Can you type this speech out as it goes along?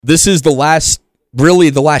this is the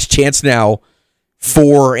last chance now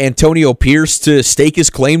for Antonio Pierce to stake his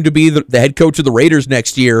claim to be the head coach of the Raiders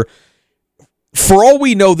next year. For all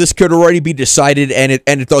we know, this could already be decided, and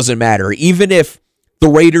it doesn't matter. Even if the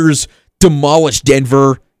Raiders demolish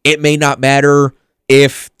Denver, it may not matter.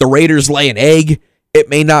 If the Raiders lay an egg, it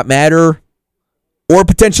may not matter. Or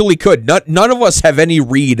potentially could. None of us have any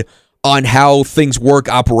read on how things work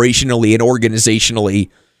operationally and organizationally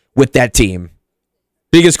with that team.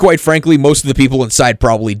 Because quite frankly, most of the people inside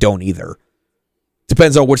probably don't either.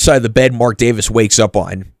 Depends on which side of the bed Mark Davis wakes up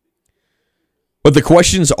on. But the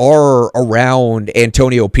questions are around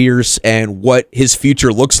Antonio Pierce and what his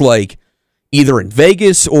future looks like, either in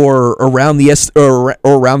Vegas or around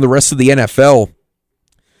around the rest of the NFL.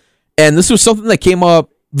 And this was something that came up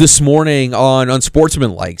this morning on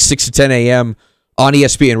Unsportsmanlike, 6 to 10 a.m. on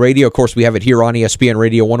ESPN Radio. Of course, we have it here on ESPN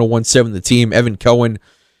Radio 101.7 The Team. Evan Cohen,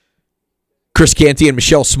 Chris Canty, and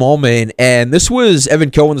Michelle Smallman. And this was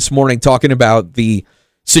Evan Cohen this morning talking about the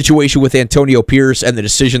situation with Antonio Pierce and the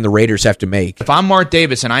decision the Raiders have to make. If I'm Mark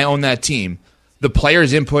Davis and I own that team, the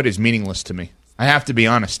player's input is meaningless to me. I have to be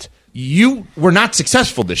honest. You were not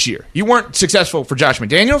successful this year. You weren't successful for Josh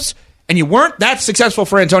McDaniels, and you weren't that successful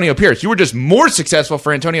for Antonio Pierce. You were just more successful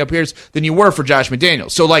for Antonio Pierce than you were for Josh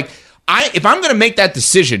McDaniels. So, if I'm going to make that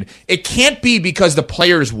decision, it can't be because the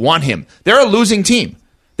players want him. They're a losing team.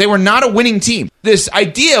 They were not a winning team. This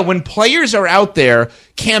idea when players are out there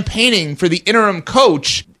campaigning for the interim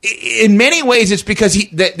coach, in many ways it's because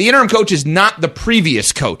the interim coach is not the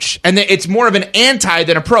previous coach. And it's more of an anti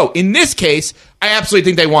than a pro. In this case, I absolutely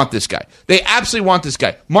think they want this guy. They absolutely want this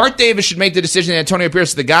guy. Mark Davis should make the decision that Antonio Pierce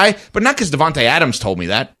is the guy, but not because Devontae Adams told me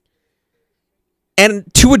that.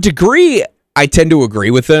 And to a degree, I tend to agree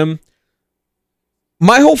with him.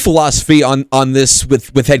 My whole philosophy on this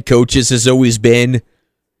with head coaches has always been,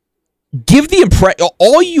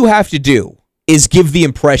 all you have to do is give the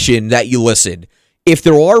impression that you listened. If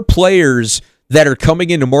there are players that are coming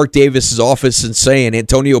into Mark Davis's office and saying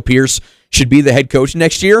Antonio Pierce should be the head coach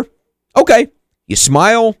next year, okay, you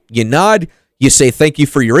smile, you nod, you say thank you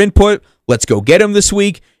for your input, let's go get him this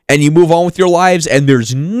week, and you move on with your lives, and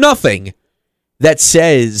there's nothing that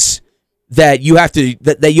says that you have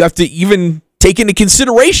to even take into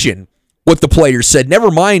consideration what the players said.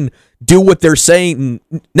 Never mind do what they're saying.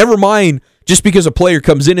 Never mind just because a player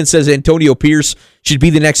comes in and says Antonio Pierce should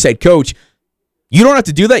be the next head coach. You don't have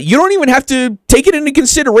to do that. You don't even have to take it into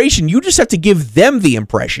consideration. You just have to give them the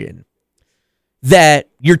impression that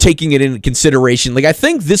you're taking it into consideration. I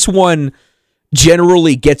think this one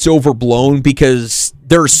generally gets overblown because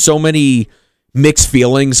there are so many mixed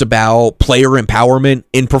feelings about player empowerment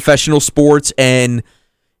in professional sports, and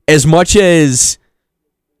as much as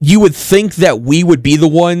you would think that we would be the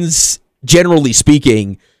ones, generally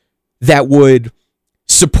speaking, that would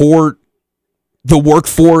support the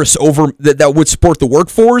workforce that would support the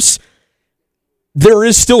workforce, there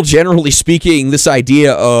is still, generally speaking, this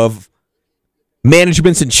idea of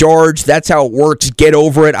management's in charge. That's how it works. Get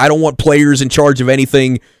over it. I don't want players in charge of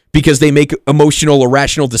anything because they make emotional,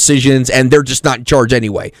 irrational decisions and they're just not in charge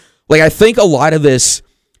anyway. I think a lot of this,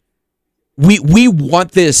 we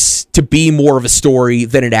want this to be more of a story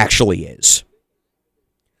than it actually is.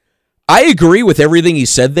 I agree with everything he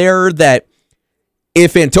said there, that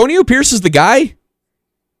if Antonio Pierce is the guy,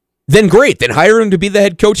 then great. Then hire him to be the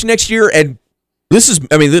head coach next year. And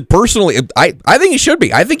personally, I think he should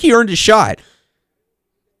be. I think he earned his shot.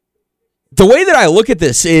 The way that I look at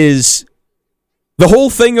this is the whole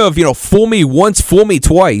thing of, fool me once, fool me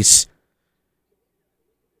twice.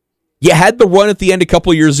 You had the run at the end a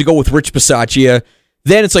couple of years ago with Rich Bisaccia.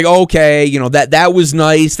 Then it's okay, that was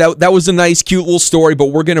nice. That was a nice, cute little story, but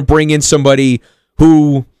we're going to bring in somebody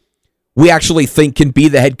who we actually think can be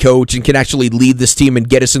the head coach and can actually lead this team and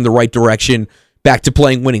get us in the right direction back to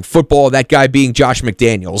playing winning football, that guy being Josh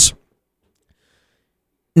McDaniels.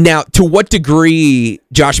 Now, to what degree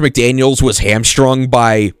Josh McDaniels was hamstrung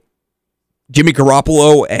by Jimmy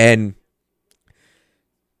Garoppolo and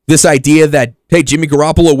this idea that, hey, Jimmy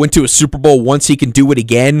Garoppolo went to a Super Bowl once, he can do it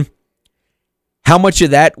again. How much of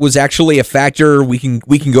that was actually a factor we can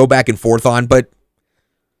go back and forth on, but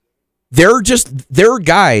there are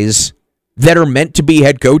guys that are meant to be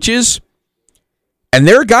head coaches, and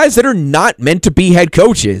there are guys that are not meant to be head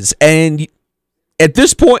coaches. And at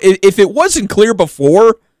this point, if it wasn't clear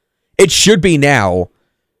before, it should be now.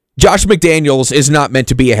 Josh McDaniels is not meant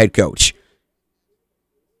to be a head coach.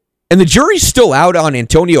 And the jury's still out on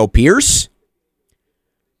Antonio Pierce,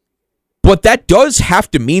 but that does have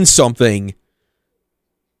to mean something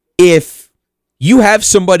if you have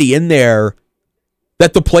somebody in there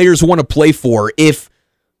that the players want to play for. If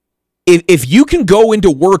if you can go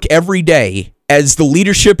into work every day as the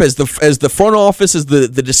leadership, as the front office, as the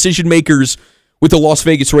decision makers with the Las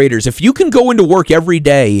Vegas Raiders, if you can go into work every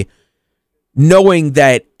day knowing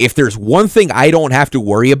that if there's one thing I don't have to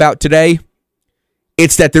worry about today,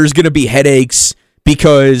 it's that there's going to be headaches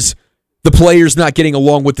because the player's not getting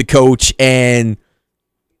along with the coach, and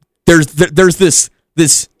there's this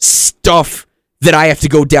stuff that I have to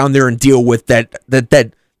go down there and deal with that's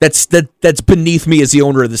beneath me as the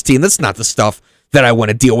owner of this team. That's not the stuff that I want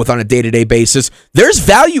to deal with on a day-to-day basis. There's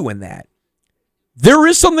value in that. There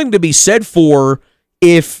is something to be said for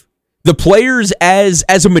if the players as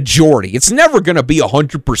a majority, it's never going to be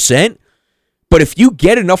 100%, but if you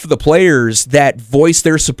get enough of the players that voice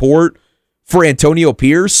their support for Antonio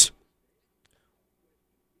Pierce,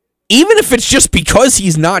 even if it's just because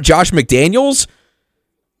he's not Josh McDaniels,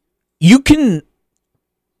 you can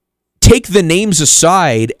take the names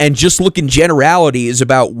aside and just look in generalities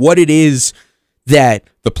about what it is that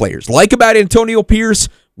the players like about Antonio Pierce,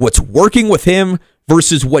 what's working with him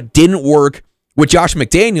versus what didn't work with Josh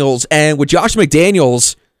McDaniels. And with Josh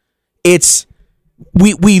McDaniels, it's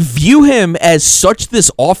we view him as such this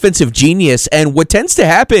offensive genius, and what tends to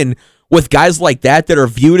happen with guys like that are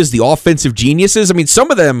viewed as the offensive geniuses, I mean,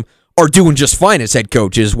 some of them are doing just fine as head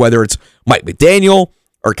coaches, whether it's Mike McDaniel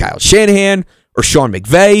or Kyle Shanahan or Sean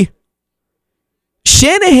McVay.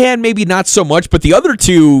 Shanahan, maybe not so much, but the other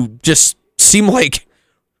two just seem like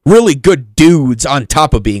really good dudes on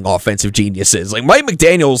top of being offensive geniuses. Like Mike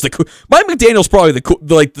McDaniel's probably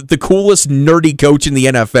the coolest nerdy coach in the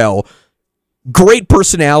NFL. Great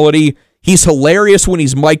personality. He's hilarious when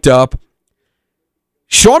he's mic'd up.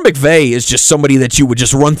 Sean McVay is just somebody that you would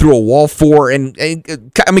just run through a wall for, and I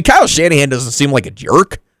mean, Kyle Shanahan doesn't seem like a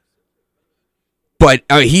jerk, but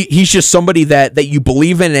he's just somebody that you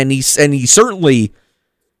believe in, and he certainly,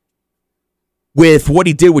 with what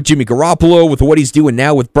he did with Jimmy Garoppolo, with what he's doing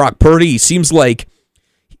now with Brock Purdy, he seems like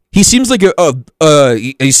a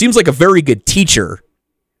very good teacher.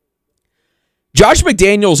 Josh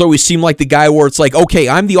McDaniels always seemed like the guy where it's like, okay,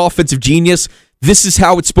 I'm the offensive genius. This is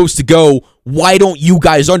how it's supposed to go. Why don't you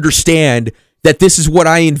guys understand that this is what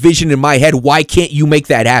I envision in my head? Why can't you make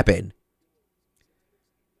that happen?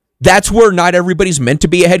 That's where not everybody's meant to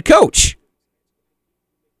be a head coach.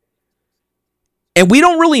 And we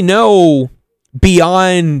don't really know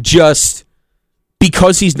beyond just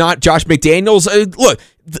because he's not Josh McDaniels. Look,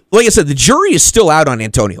 like I said, the jury is still out on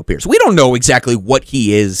Antonio Pierce. We don't know exactly what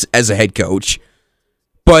he is as a head coach,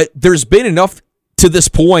 but there's been enough to this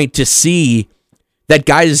point to see that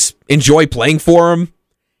guys enjoy playing for him,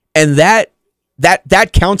 and that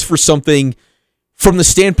counts for something from the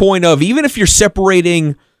standpoint of, even if you're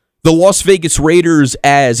separating the Las Vegas Raiders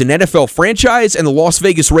as an NFL franchise and the Las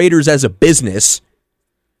Vegas Raiders as a business,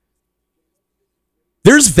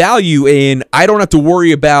 there's value in, I don't have to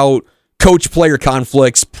worry about coach-player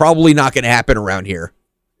conflicts, probably not going to happen around here.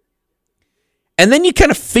 And then you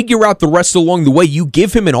kind of figure out the rest along the way. You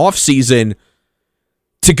give him an offseason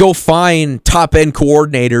to go find top-end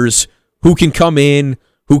coordinators who can come in,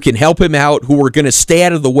 who can help him out, who are going to stay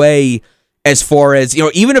out of the way as far as,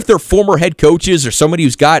 even if they're former head coaches or somebody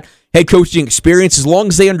who's got head coaching experience, as long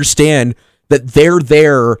as they understand that they're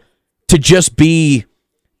there to just be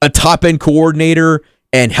a top-end coordinator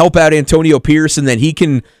and help out Antonio Pierce, and then he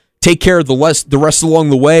can take care of the rest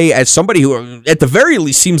along the way as somebody who, at the very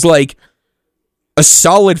least, seems like a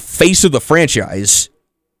solid face of the franchise.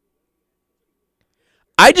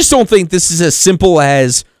 I just don't think this is as simple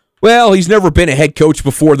as, well, he's never been a head coach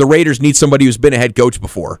before. The Raiders need somebody who's been a head coach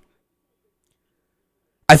before.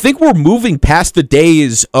 I think we're moving past the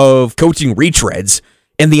days of coaching retreads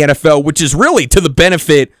in the NFL, which is really to the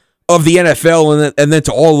benefit of the NFL and then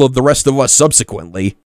to all of the rest of us subsequently.